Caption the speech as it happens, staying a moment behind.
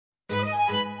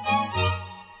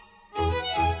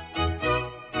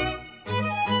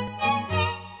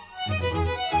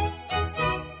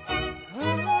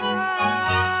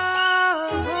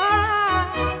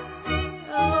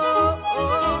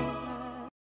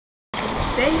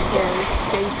Today is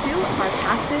day 2 of our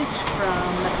passage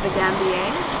from the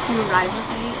Gambier to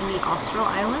Raivavae in the Austral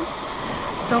Islands.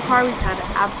 So far we've had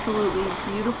absolutely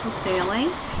beautiful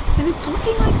sailing, and it's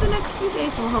looking like the next few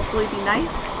days will hopefully be nice.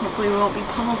 Hopefully we won't be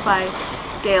pummeled by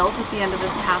gales at the end of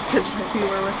this passage like we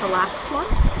were with the last one.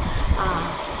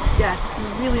 Yeah, it's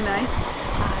been really nice.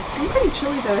 It's been pretty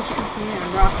chilly though, as you can see.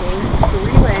 I'm rocking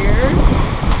 3 layers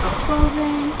of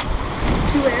clothing,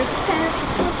 2 layers of pants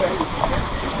and slippers.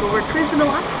 But we're cruising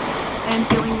along and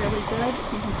feeling really good.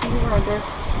 You can see we're under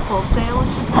full sail,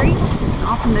 which is great. And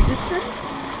off in the distance,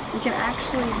 we can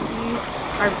actually see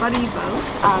our buddy boat,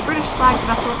 a British flagged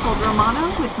vessel called Romano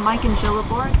with Mike and Jill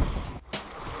aboard.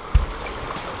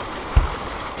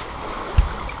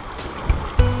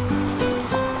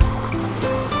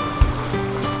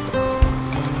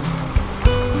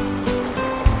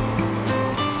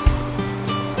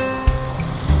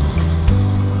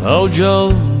 Old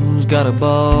Joe's got a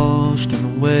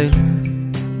Boston whaler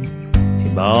he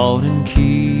bought in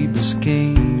Key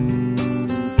Biscayne,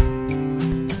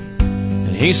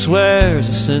 and he swears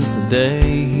that since the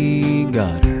day he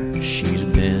got her, she's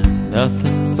been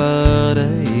nothing but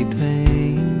a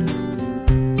pain.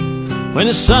 When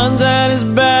the sun's at his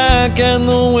back and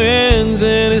the wind's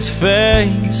in his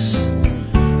face,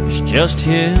 it's just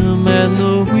him and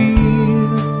the wheel.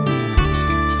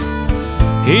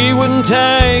 He wouldn't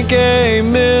take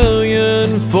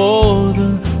 $1,000,000 for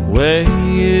the way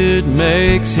it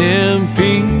makes him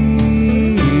feel,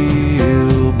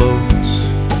 boats.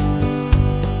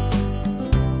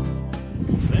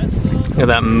 Look at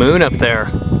that moon up there.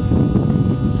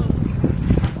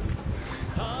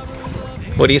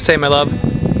 What do you say, my love?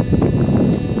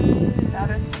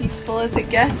 About as peaceful as it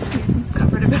gets. We've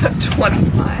covered about 20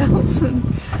 miles in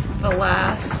the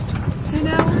last 10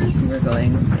 hours. We're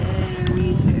going very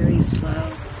slow.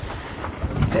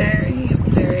 It's very,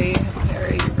 very,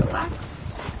 very relaxed.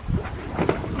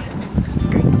 It's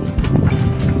great.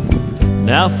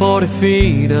 Now 40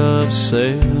 feet of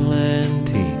sail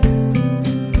antique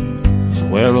is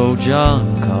where old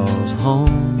John calls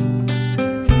home.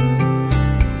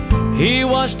 He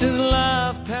watched his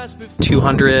life pass before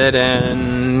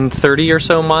 230 or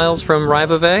so miles from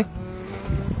Raivavae.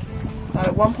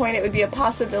 At one point it would be a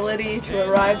possibility to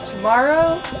arrive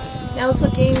tomorrow. Now it's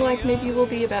looking like maybe we'll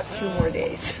be about 2 more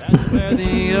days. That's where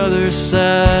the other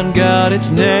side got its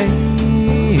name,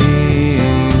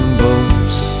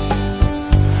 boats.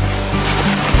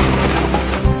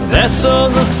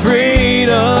 Vessels of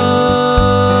freedom,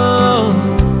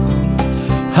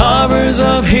 harbors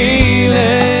of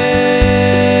healing.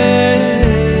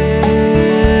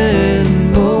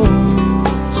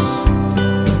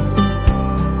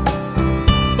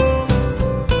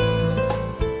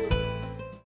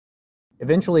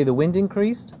 Eventually the wind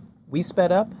increased, we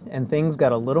sped up, and things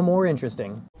got a little more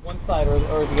interesting. One side or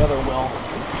the other, Will.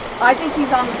 I think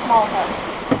he's on the small head,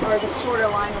 or the shorter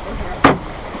line over here.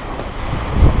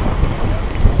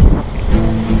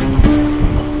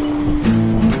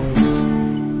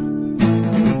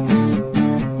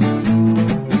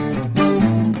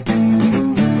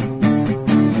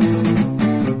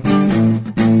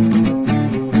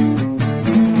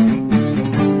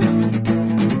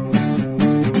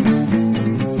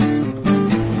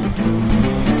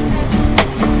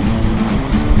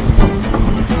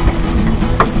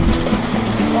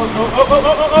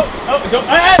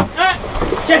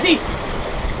 Jessie!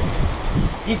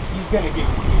 He's gonna.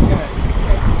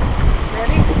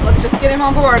 Ready? Let's just get him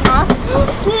on board, huh?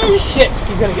 Shit!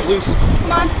 He's gonna get loose.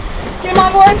 Come on, get him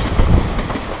on board.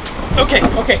 Okay.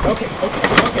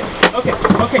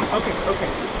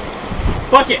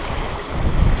 Bucket!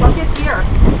 Bucket's here.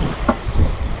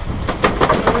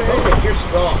 Okay, you're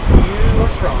strong. You are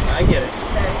strong. I get it.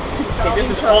 Okay, this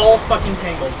is all fucking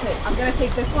tangled. Okay, I'm gonna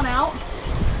take this one out.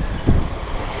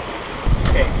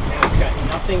 Okay, now it's got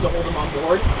nothing to hold him on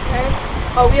board. Okay.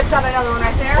 Oh, we have got another one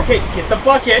right there. Okay, get the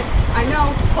bucket. I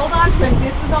know. Hold on to him.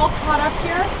 This is all caught up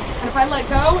here, and if I let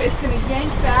go, it's gonna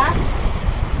yank back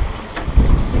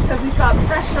because we've got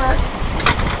pressure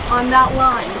on that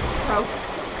line. So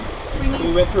we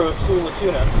went through a school of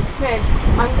tuna. Okay.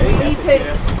 We need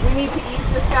to ease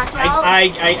this back out.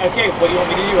 Okay. What do you want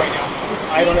me to do right now?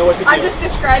 I don't know what to do. I'm just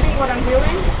describing what I'm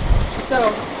doing.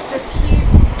 So just keep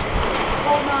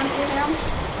holding on to him.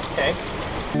 Okay.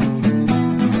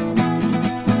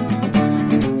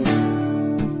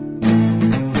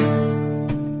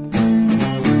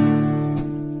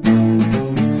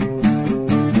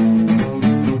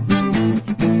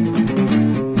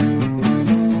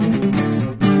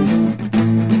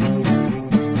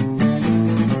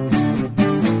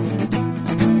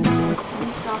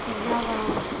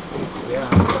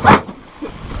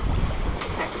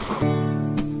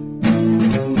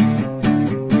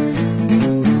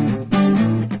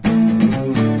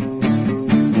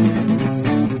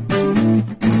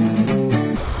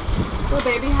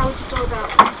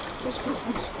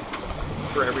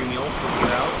 For every meal, for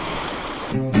out.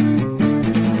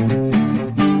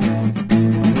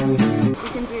 We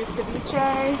can do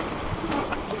ceviche.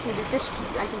 We can do fish.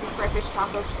 I can do fried fish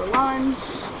tacos for lunch.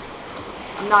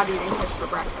 I'm not eating fish for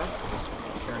breakfast.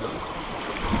 Fair enough.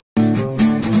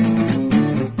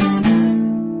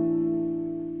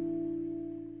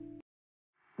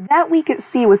 That week at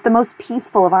sea was the most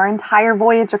peaceful of our entire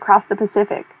voyage across the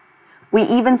Pacific. We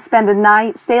even spent a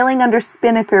night sailing under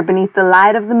spinnaker beneath the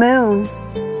light of the moon.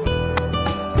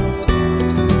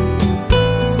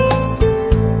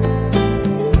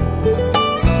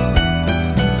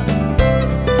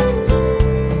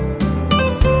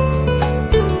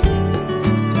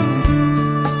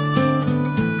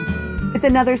 With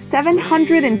another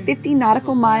 750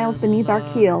 nautical miles beneath our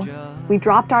keel, we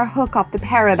dropped our hook off the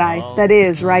paradise that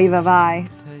is Raivavae.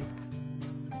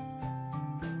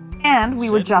 And we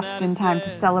were just in time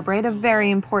to celebrate a very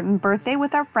important birthday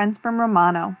with our friends from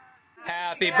Romano.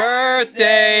 Happy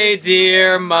birthday,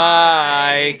 dear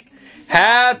Mike.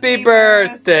 Happy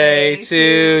birthday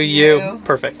to you.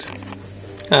 Perfect.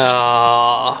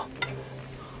 Aww.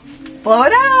 Blow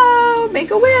it out!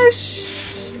 Make a wish!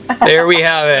 There we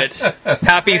have it.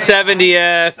 Happy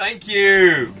 70th. Thank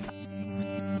you.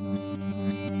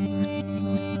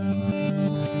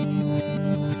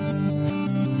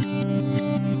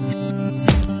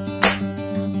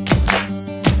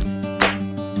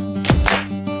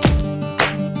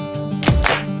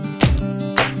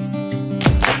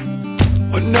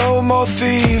 No more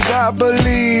thieves, I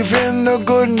believe in the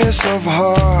goodness of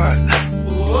heart.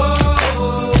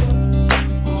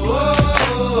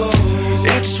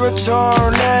 It's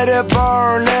return, let it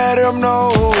burn, let them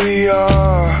know who we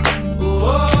are.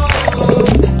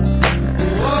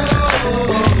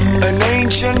 An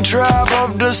ancient tribe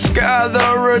of the sky,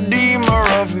 the redeemer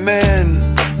of men.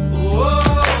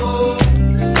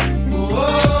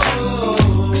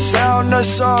 Sound the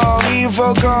song,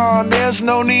 evil gone, there's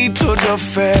no need to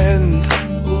defend.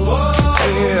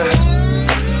 Yeah.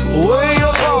 Way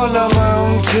up on the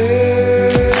mountain,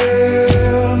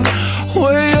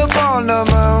 way up on the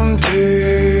mountain,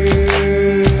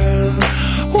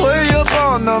 way up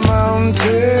on the mountain,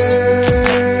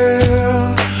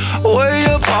 way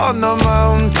up on the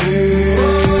mountain.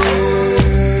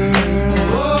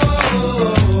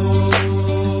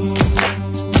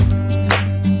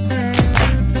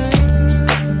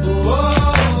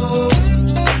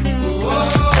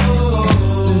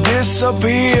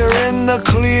 Disappear in the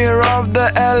clear of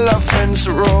the elephant's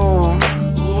roam.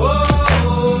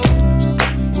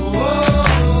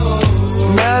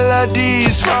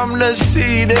 Melodies from the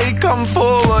sea, they come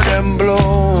forward and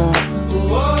blow.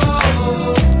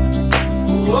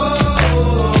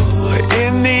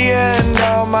 In the end,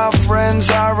 all my friends,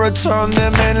 I return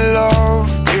them in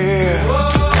love. Yeah,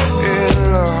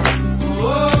 in love.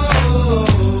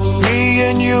 Me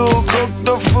and you cook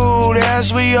the food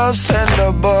as we ascend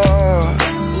above.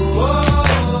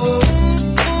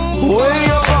 Way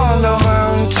up on the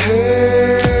mountain,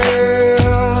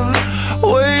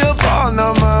 way up on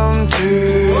the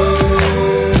mountain,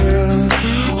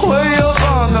 way up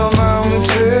on the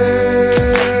mountain,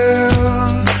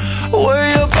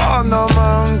 way up on the mountain.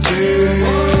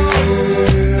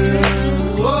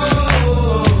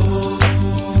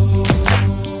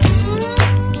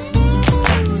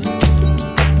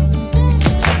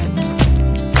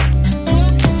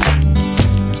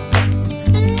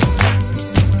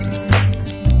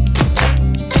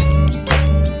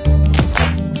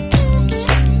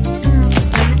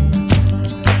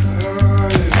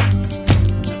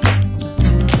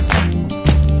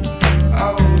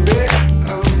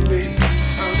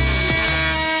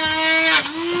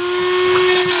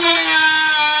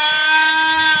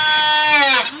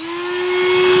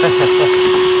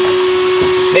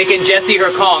 Making Jessie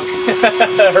her conch.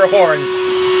 Her horn.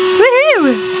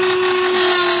 Woohoo!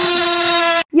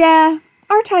 Yeah,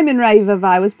 our time in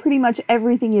Raivavae was pretty much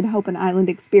everything you'd hope an island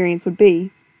experience would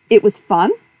be. It was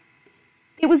fun,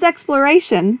 it was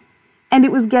exploration, and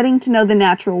it was getting to know the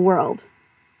natural world.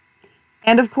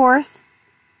 And of course,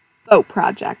 boat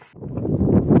projects.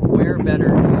 Where better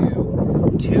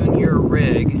to tune your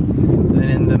rig than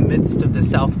in the midst of the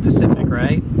South Pacific,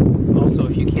 right? Also,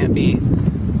 if you can't be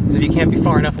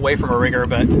far enough away from a rigger,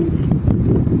 but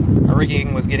our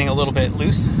rigging was getting a little bit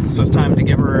loose, so it's time to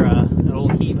give her a little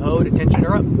heave-ho to tension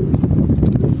her up.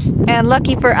 And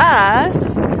lucky for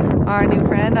us, our new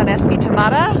friend on SV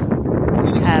Tamara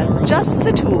has just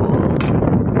the tool.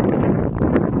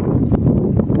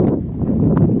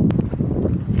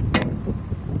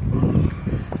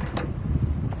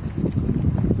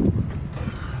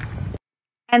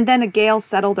 And then a gale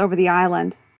settled over the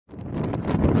island.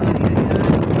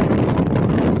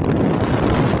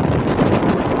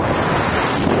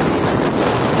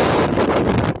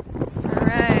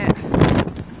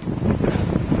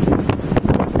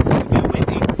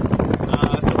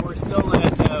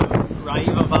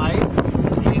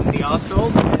 Raivavae in the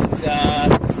Australs,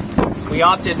 and we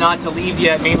opted not to leave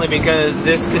yet, mainly because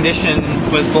this condition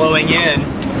was blowing in,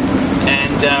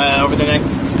 and over the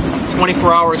next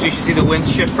 24 hours we should see the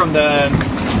winds shift from the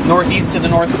northeast to the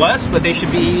northwest, but they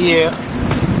should be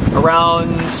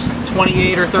around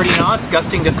 28 or 30 knots,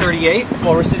 gusting to 38.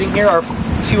 While we're sitting here, our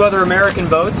two other American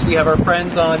boats, we have our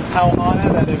friends on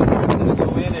Pauhana that have attempted to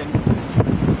go in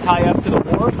and tie up to the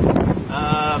wharf,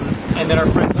 and then our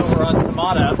friends over on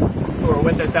Tamata who are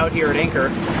with us out here at anchor.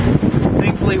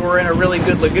 Thankfully we're in a really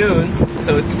good lagoon,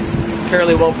 so it's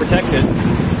fairly well protected.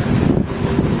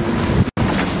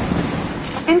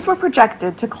 Winds were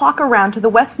projected to clock around to the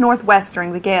west-northwest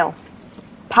during the gale.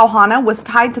 Pauhana was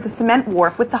tied to the cement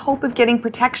wharf with the hope of getting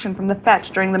protection from the fetch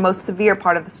during the most severe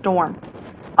part of the storm.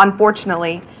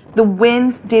 Unfortunately, the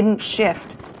winds didn't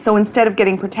shift, so instead of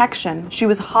getting protection, she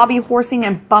was hobby-horsing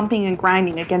and bumping and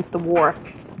grinding against the wharf.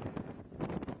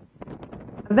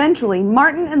 Eventually,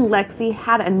 Martin and Lexi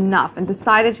had enough and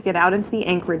decided to get out into the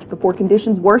anchorage before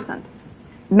conditions worsened.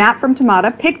 Matt from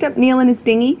Tamata picked up Neil in his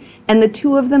dinghy, and the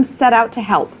two of them set out to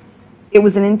help. It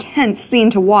was an intense scene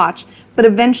to watch, but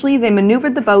eventually they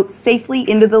maneuvered the boat safely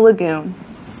into the lagoon.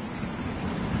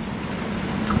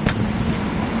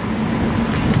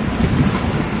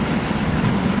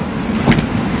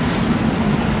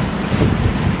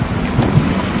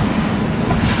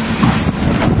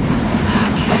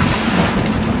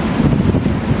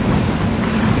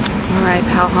 All right,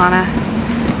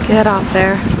 Pauhana, get off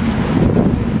there.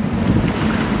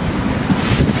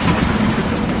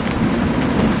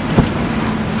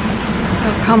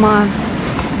 Oh, come on.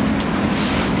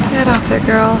 Get off there,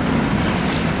 girl.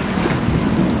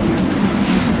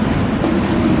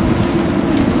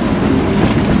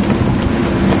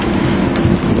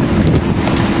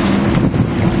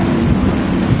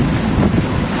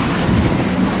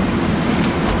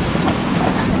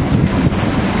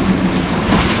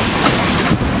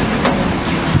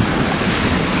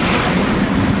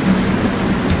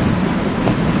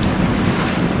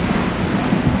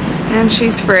 And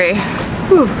she's free.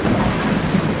 Whew.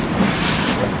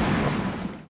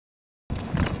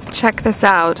 Check this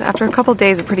out. After a couple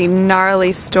days of pretty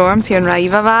gnarly storms here in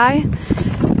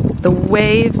Raivavae, the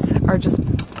waves are just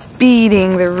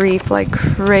beating the reef like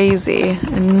crazy.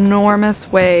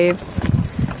 Enormous waves.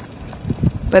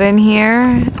 But in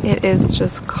here, it is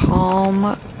just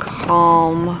calm,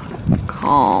 calm,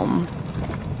 calm.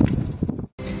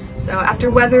 So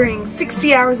after weathering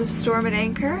 60 hours of storm at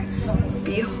anchor,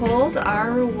 behold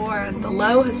our reward. The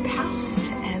low has passed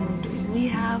and we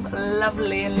have a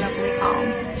lovely, lovely calm.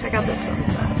 Check out this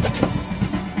sunset.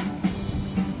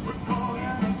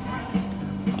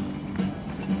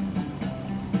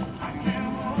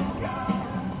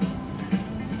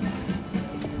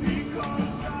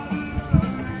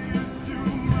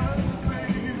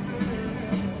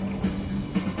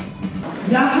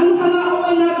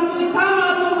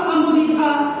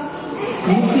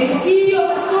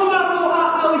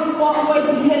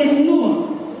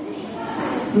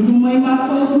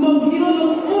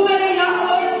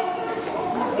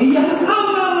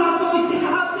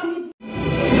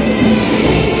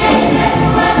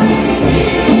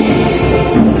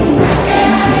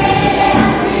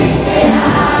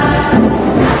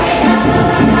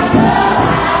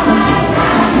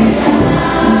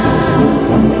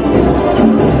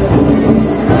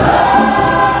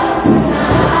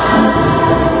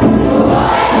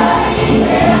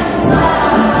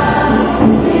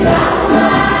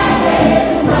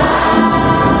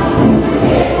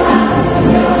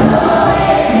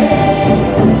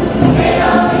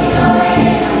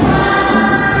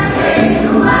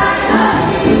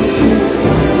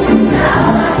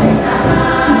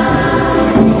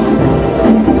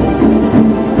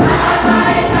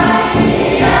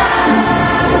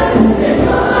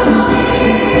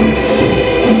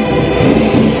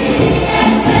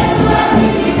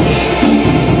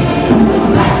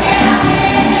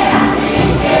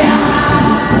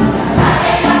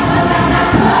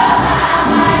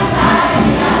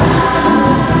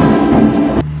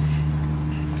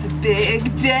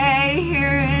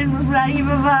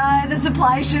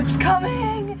 Ship's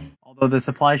coming! Although the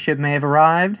supply ship may have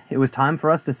arrived, it was time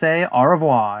for us to say au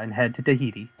revoir and head to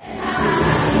Tahiti.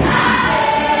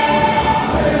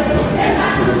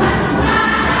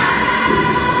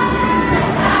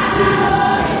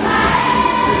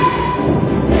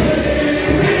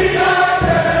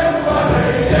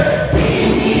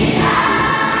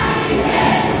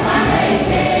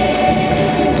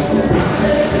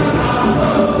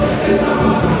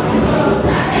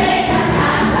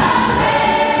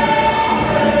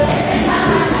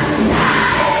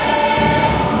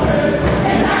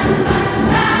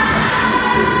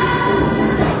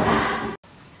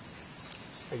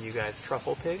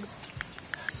 truffle pigs.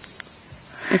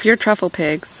 If you're truffle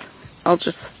pigs, I'll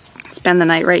just spend the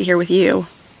night right here with you.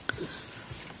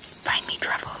 Find me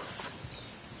truffle